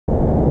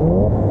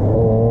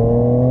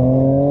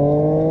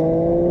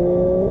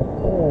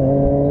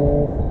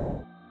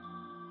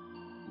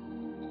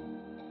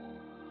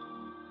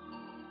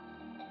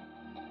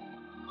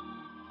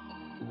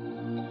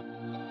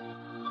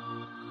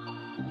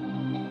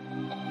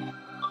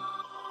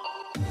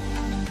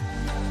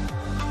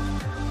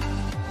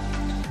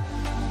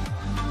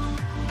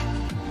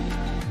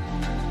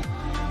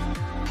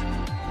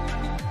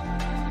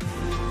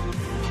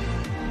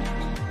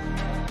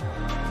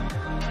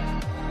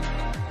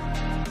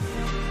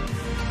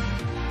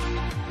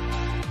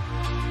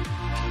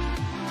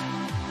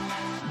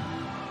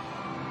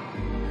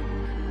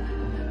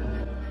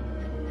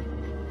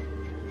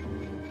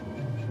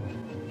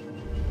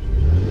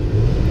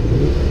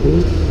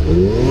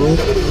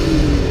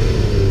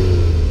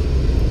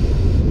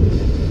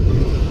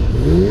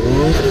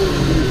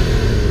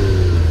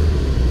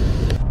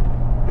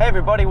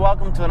everybody,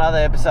 welcome to another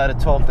episode of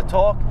Talk the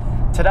Talk.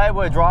 Today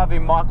we're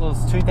driving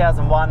Michael's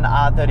 2001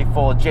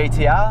 R34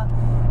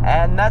 Gtr,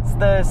 and that's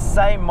the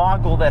same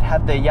Michael that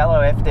had the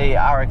yellow FD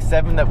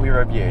RX-7 that we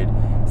reviewed.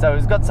 So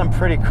he's got some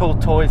pretty cool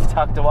toys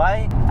tucked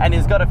away, and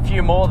he's got a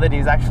few more that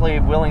he's actually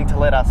willing to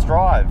let us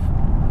drive.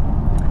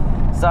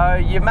 So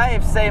you may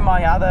have seen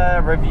my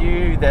other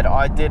review that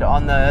I did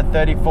on the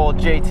 34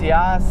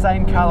 Gtr,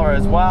 same color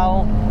as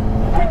well.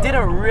 We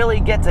didn't really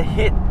get to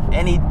hit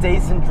any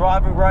decent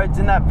driving roads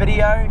in that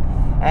video,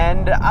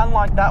 and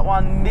unlike that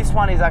one, this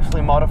one is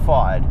actually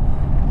modified.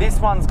 This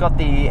one's got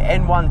the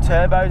N1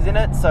 turbos in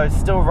it, so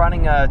still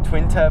running a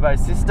twin turbo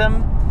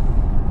system.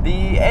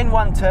 The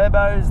N1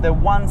 turbos, they're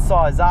one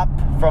size up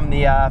from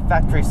the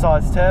factory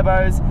size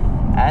turbos,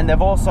 and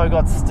they've also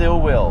got steel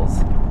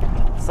wheels.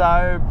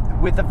 So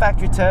with the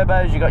factory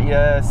turbos, you got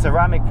your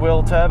ceramic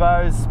wheel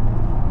turbos,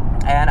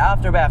 and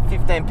after about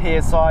 15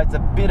 psi, it's a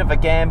bit of a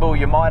gamble.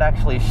 You might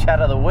actually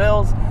shatter the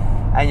wheels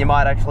and you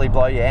might actually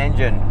blow your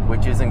engine,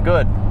 which isn't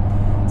good.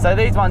 So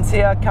these ones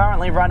here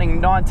currently running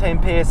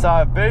 19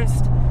 psi of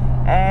boost,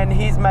 and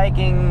he's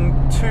making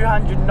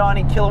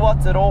 290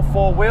 kilowatts at all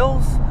four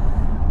wheels,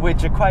 which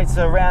equates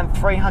to around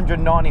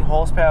 390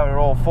 horsepower at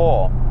all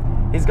four.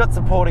 He's got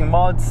supporting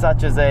mods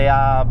such as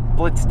a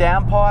Blitz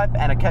downpipe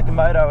and a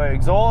Kakamoto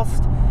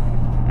exhaust,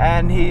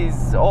 and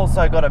he's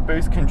also got a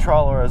boost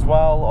controller as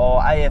well,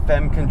 or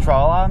AFM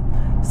controller,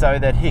 so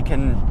that he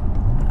can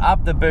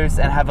up the boost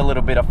and have a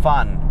little bit of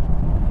fun.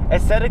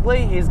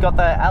 Aesthetically, he's got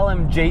the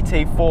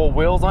LMGT4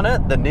 wheels on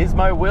it, the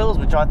Nismo wheels,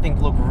 which I think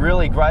look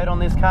really great on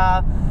this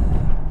car.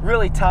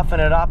 Really toughen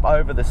it up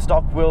over the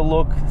stock wheel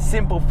look.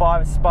 Simple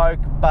 5-spoke,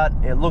 but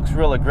it looks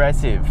real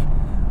aggressive.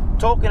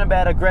 Talking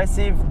about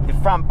aggressive, the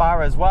front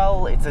bar as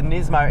well, it's a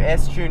Nismo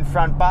S-Tune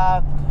front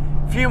bar.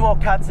 Few more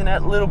cuts in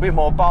it, a little bit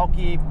more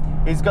bulky.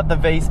 He's got the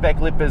V-spec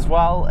lip as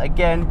well.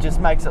 Again,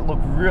 just makes it look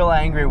real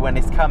angry when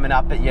it's coming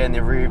up at you in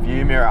the rear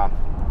view mirror.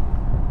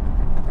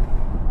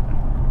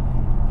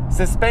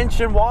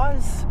 Suspension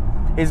wise,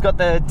 he's got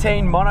the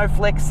Teen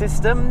Monoflex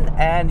system,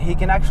 and he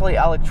can actually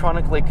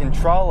electronically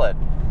control it.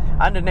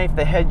 Underneath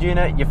the head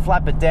unit, you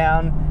flap it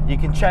down, you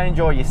can change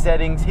all your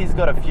settings. He's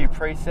got a few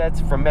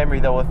presets. From memory,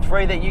 there were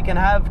 3 that you can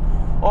have,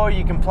 or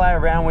you can play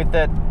around with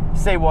it,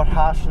 see what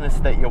harshness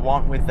that you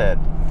want with it.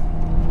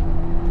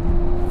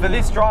 For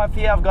this drive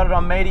here, I've got it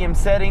on medium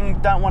setting.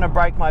 Don't want to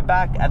break my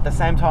back, at the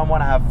same time want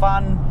to have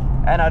fun,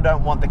 and I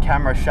don't want the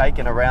camera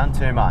shaking around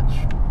too much.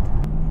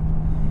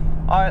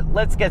 Alright,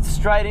 let's get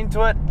straight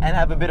into it and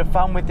have a bit of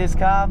fun with this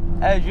car.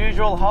 As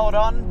usual, hold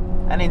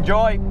on and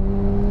enjoy.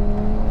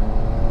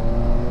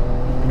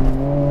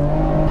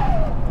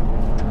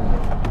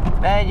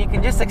 Man, you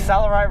can just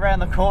accelerate around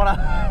the corner.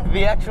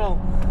 The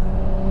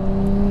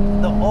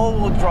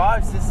all-wheel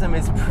drive system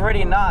is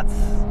pretty nuts.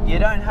 You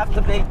don't have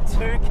to be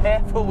too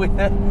careful with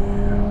it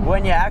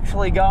when you're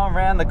actually going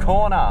around the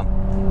corner.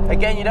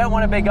 Again, you don't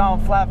want to be going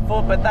flat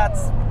foot, but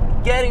that's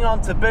getting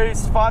onto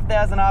boost,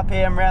 5,000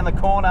 RPM around the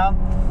corner,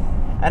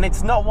 and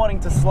it's not wanting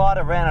to slide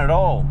around at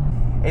all.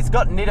 It's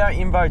got Nitto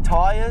Invo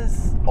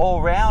tyres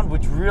all round,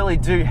 which really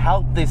do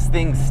help this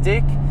thing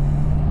stick,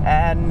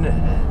 and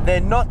they're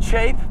not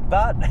cheap,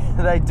 but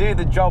they do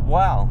the job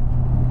well.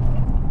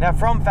 Now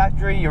from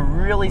factory, you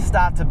really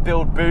start to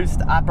build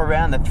boost up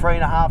around the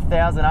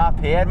 3,500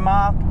 RPM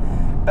mark,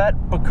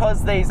 but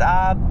because these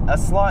are a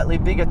slightly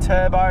bigger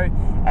turbo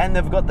and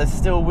they've got the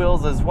steel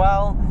wheels as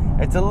well,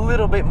 it's a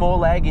little bit more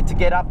laggy to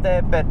get up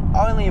there, but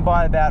only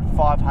by about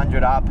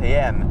 500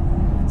 RPM.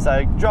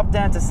 So drop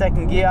down to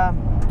second gear,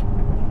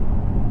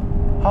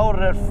 hold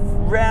it at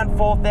around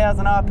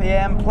 4,000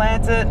 RPM,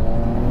 plant it,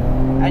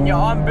 and you're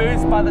on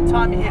boost. By the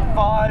time you hit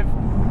 5,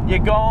 you're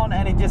gone,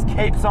 and it just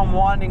keeps on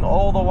winding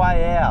all the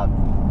way out.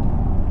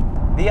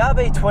 The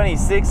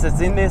RB26 that's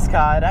in this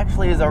car, it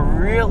actually is a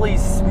really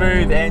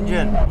smooth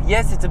engine.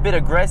 Yes, it's a bit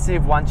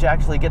aggressive once you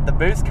actually get the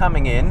boost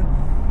coming in,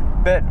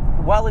 but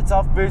while it's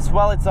off boost,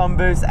 while it's on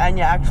boost, and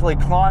you're actually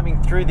climbing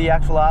through the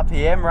actual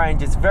RPM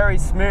range, it's very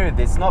smooth.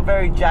 It's not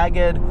very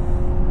jagged,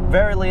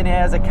 very linear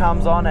as it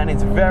comes on, and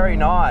it's very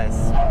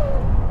nice.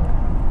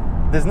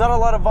 There's not a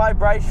lot of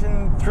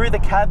vibration through the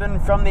cabin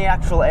from the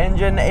actual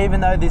engine,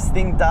 even though this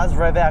thing does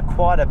rev out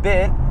quite a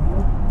bit,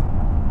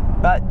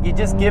 but you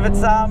just give it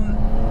some,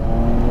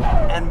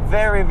 and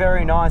very,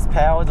 very nice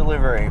power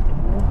delivery.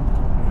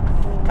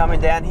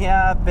 Coming down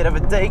here, bit of a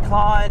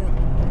decline,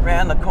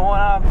 around the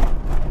corner,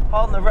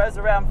 holding the res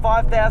around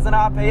 5,000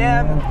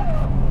 RPM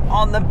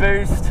on the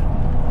boost.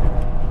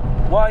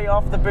 While you're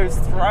off the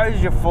boost,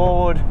 throws you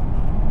forward.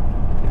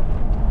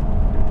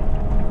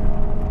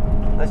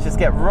 Let's just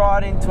get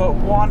right into it,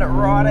 wind it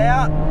right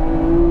out.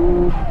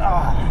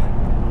 Oh,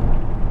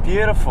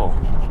 beautiful.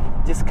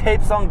 Just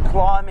keeps on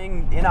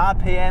climbing in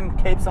RPM,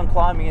 keeps on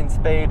climbing in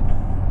speed.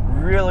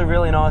 Really,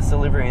 really nice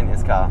delivery in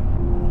this car.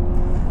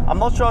 I'm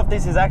not sure if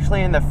this is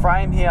actually in the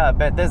frame here,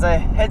 but there's a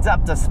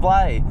heads-up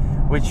display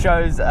which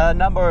shows a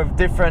number of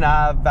different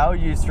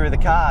values through the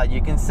car. You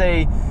can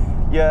see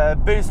your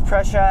boost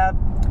pressure,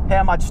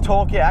 how much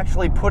torque you're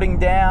actually putting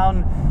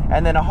down,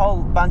 and then a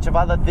whole bunch of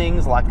other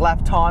things like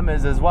lap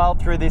timers as well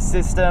through this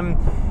system.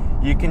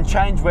 You can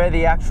change where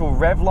the actual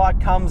rev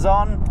light comes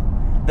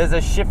on. There's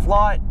a shift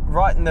light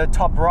right in the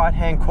top right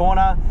hand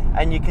corner,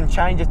 and you can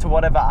change it to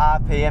whatever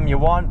RPM you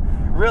want.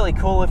 Really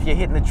cool if you're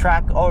hitting the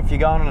track or if you're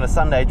going on a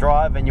Sunday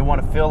drive and you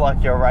want to feel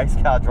like you're a race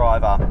car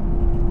driver.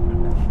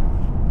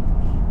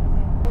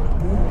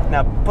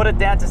 Now put it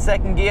down to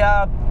second gear,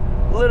 a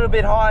little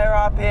bit higher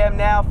RPM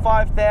now,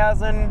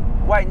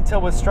 5,000, wait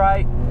until we're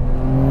straight.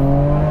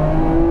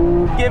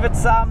 Give it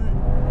some,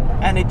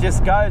 and it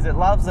just goes, it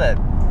loves it.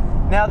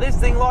 Now this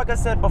thing, like I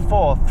said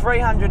before,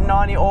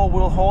 390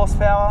 all-wheel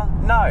horsepower.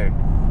 No,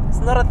 it's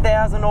not a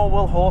 1,000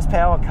 all-wheel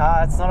horsepower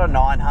car. It's not a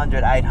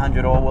 900,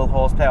 800 all-wheel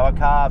horsepower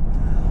car.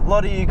 A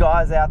lot of you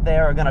guys out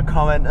there are going to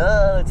comment,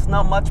 it's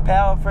not much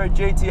power for a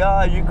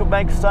GTR. You could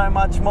make so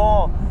much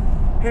more.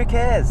 Who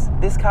cares?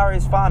 This car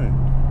is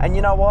fun. And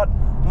you know what?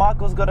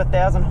 Michael's got a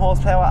 1,000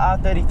 horsepower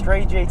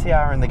R34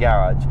 Gtr in the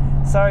garage.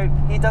 So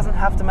he doesn't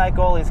have to make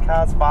all his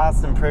cars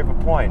fast and prove a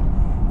point.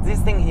 This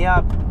thing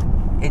here,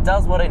 it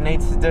does what it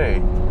needs to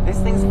do. This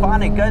thing's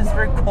fun. It goes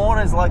through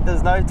corners like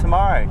there's no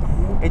tomorrow.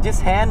 It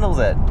just handles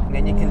it.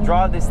 And you can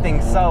drive this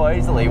thing so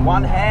easily.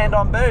 One hand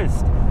on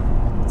boost.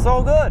 It's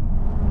all good.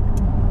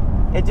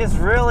 It just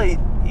really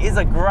is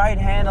a great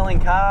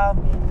handling car.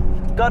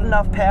 Got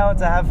enough power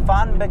to have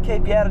fun but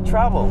keep you out of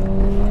trouble.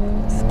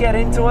 Just get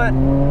into it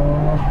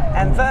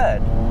and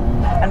third.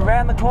 And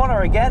round the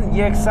corner again,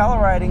 you're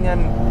accelerating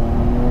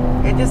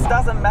and it just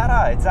doesn't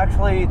matter. It's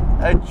actually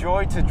a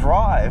joy to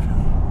drive.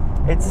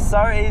 It's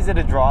so easy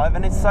to drive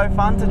and it's so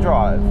fun to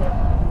drive.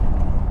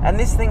 And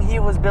this thing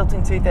here was built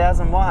in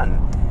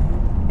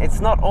 2001. It's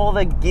not all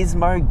the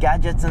gizmo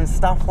gadgets and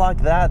stuff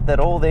like that that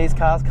all these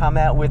cars come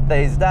out with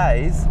these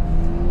days.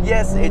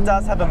 Yes, it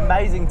does have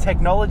amazing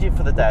technology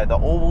for the day. The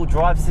all-wheel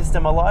drive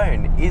system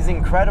alone is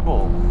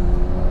incredible.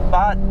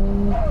 But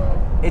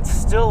it's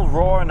still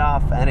raw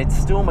enough and it's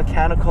still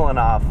mechanical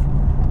enough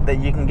that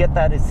you can get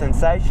that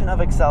sensation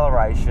of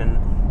acceleration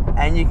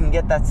and you can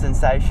get that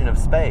sensation of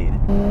speed.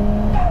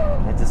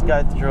 And just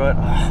go through it.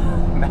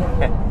 Oh,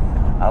 man,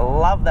 I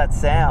love that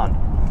sound.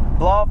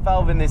 Blow-off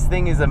valve in this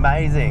thing is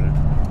amazing.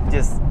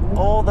 Just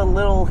all the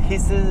little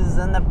hisses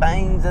and the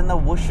bangs and the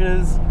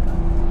whooshes.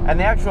 And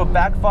the actual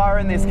backfire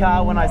in this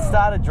car, when I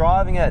started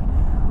driving it,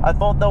 I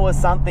thought there was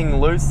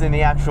something loose in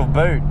the actual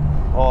boot,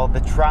 or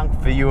the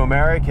trunk for you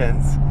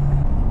Americans.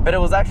 But it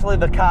was actually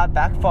the car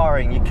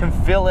backfiring. You can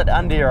feel it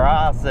under your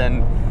ass,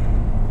 and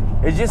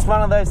it's just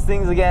one of those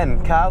things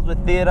again. Cars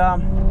with theatre,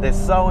 they're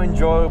so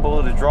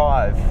enjoyable to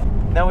drive.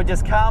 Now we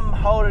just come,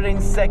 hold it in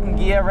second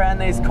gear around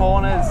these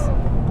corners.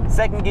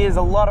 Second gear is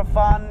a lot of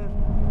fun,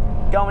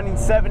 going in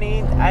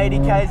 70, 80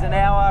 k's an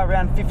hour,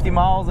 around 50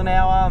 miles an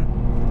hour.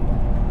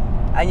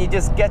 And you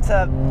just get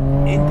to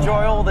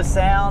enjoy all the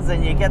sounds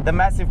and you get the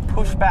massive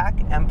pushback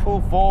and pull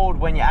forward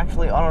when you're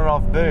actually on and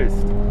off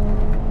boost.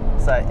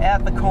 So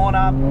out the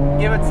corner,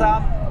 give it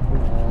some.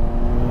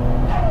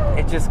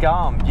 It's just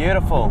going,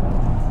 beautiful.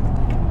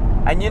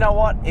 And you know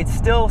what? It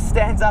still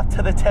stands up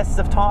to the test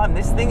of time.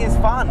 This thing is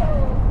fun.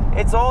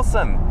 It's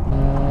awesome.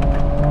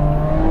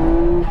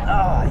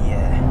 Oh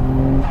yeah.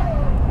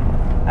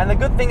 And the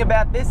good thing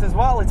about this as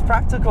well, it's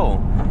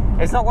practical.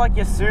 It's not like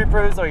your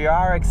Supras or your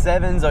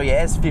RX-7s or your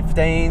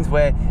S15s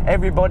where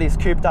everybody's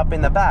cooped up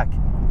in the back.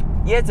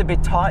 Yeah, it's a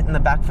bit tight in the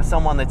back for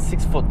someone that's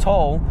 6 foot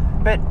tall,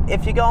 but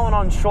if you're going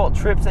on short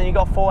trips and you've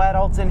got 4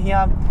 adults in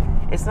here,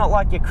 it's not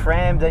like you're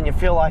crammed and you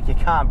feel like you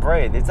can't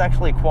breathe. It's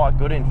actually quite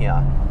good in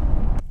here.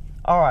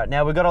 All right,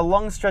 now we've got a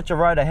long stretch of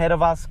road ahead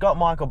of us, got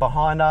Michael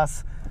behind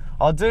us.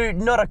 I'll do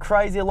not a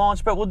crazy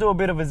launch, but we'll do a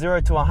bit of a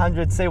 0 to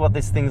 100, see what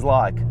this thing's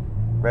like.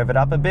 Rev it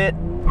up a bit.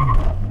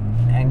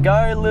 And go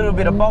a little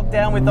bit of bog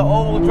down with the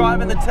all-wheel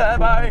drive and the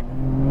turbo,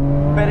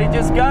 but it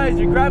just goes.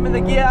 You're grabbing the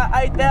gear,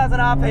 8,000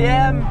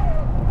 RPM.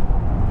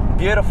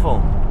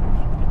 Beautiful.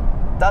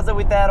 Does it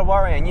without a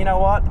worry. And you know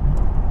what?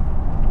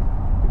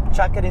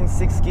 Chuck it in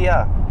 6th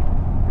gear.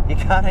 You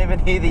can't even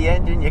hear the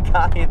engine. You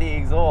can't hear the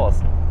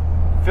exhaust.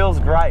 Feels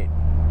great.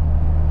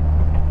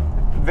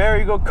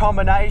 Very good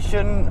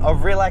combination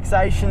of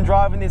relaxation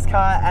driving this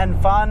car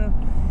and fun.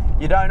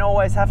 You don't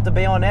always have to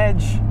be on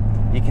edge.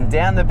 You can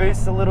down the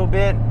boost a little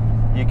bit.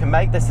 You can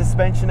make the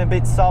suspension a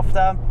bit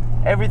softer.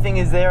 Everything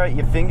is there at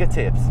your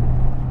fingertips.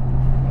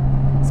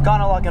 It's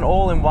kind of like an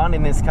all-in-one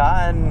in this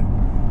car, and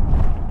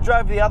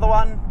drove the other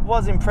one,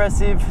 was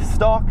impressive,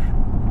 stock,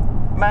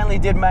 mainly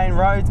did main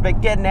roads,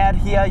 but getting out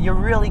here, you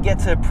really get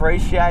to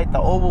appreciate the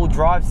all-wheel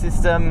drive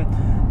system,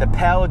 the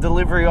power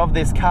delivery of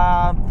this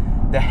car,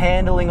 the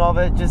handling of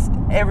it, just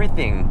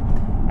everything.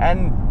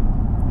 And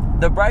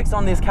the brakes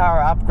on this car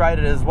are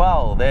upgraded as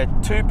well. They're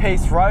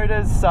 2-piece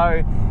rotors,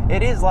 so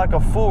it is like a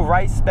full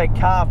race spec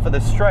car for the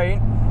street.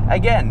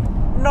 Again,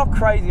 not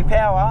crazy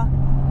power,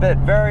 but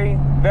very,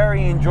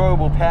 very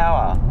enjoyable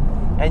power.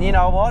 And you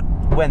know what?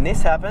 When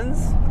this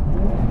happens,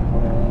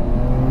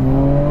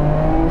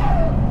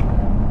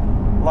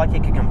 like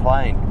you can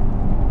complain.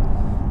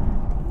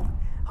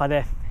 Hi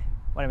there,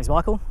 my name is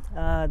Michael.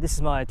 This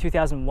is my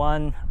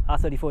 2001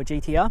 R34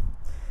 Gtr.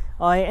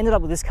 I ended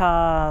up with this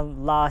car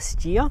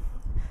last year.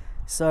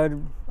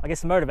 So I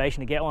guess the motivation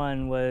to get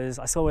one was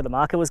I saw where the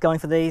market was going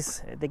for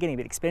these. They're getting a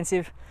bit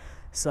expensive.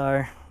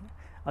 So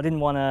I didn't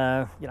want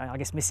to, I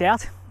guess miss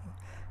out.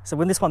 So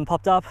when this one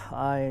popped up,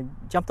 I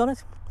jumped on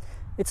it.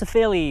 It's a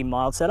fairly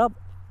mild setup.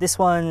 This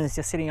one is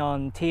just sitting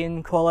on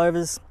TN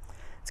coilovers.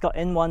 It's got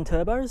N1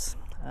 turbos,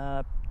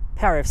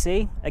 Power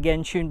FC,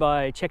 again tuned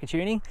by Checker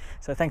Tuning,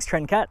 so thanks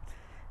Trent Cat.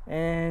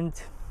 And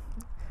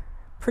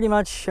pretty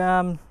much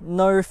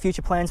no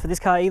future plans for this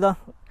car either.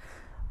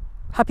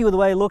 Happy with the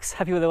way it looks,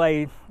 happy with the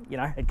way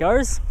it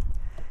goes.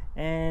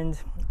 And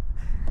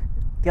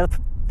the other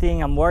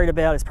thing I'm worried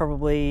about is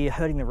probably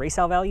hurting the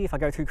resale value if I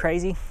go too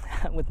crazy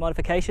with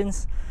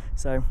modifications.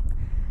 So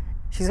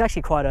she's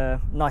actually quite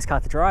a nice car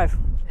to drive.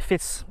 It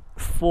fits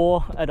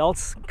 4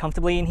 adults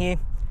comfortably in here,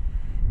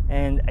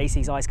 and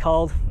AC's ice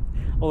cold.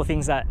 All the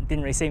things that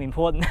didn't really seem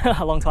important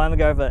a long time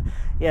ago, but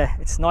yeah,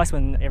 it's nice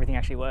when everything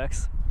actually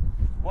works.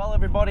 Well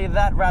everybody,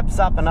 that wraps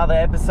up another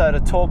episode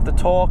of Talk the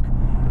Talk.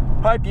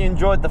 Hope you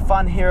enjoyed the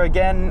fun here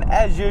again.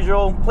 As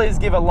usual, please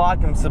give a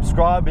like and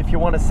subscribe if you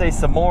want to see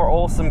some more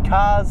awesome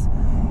cars.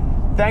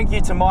 Thank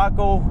you to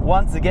Michael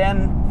once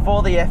again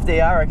for the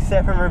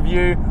FDRX7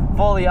 review,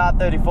 for the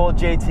R34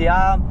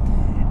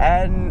 GTR,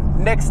 and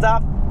next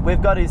up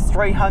we've got his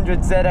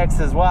 300ZX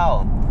as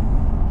well.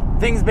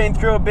 Things been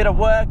through a bit of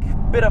work,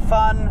 bit of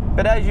fun,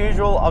 but as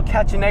usual, I'll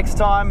catch you next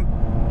time.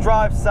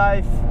 Drive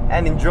safe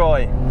and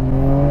enjoy.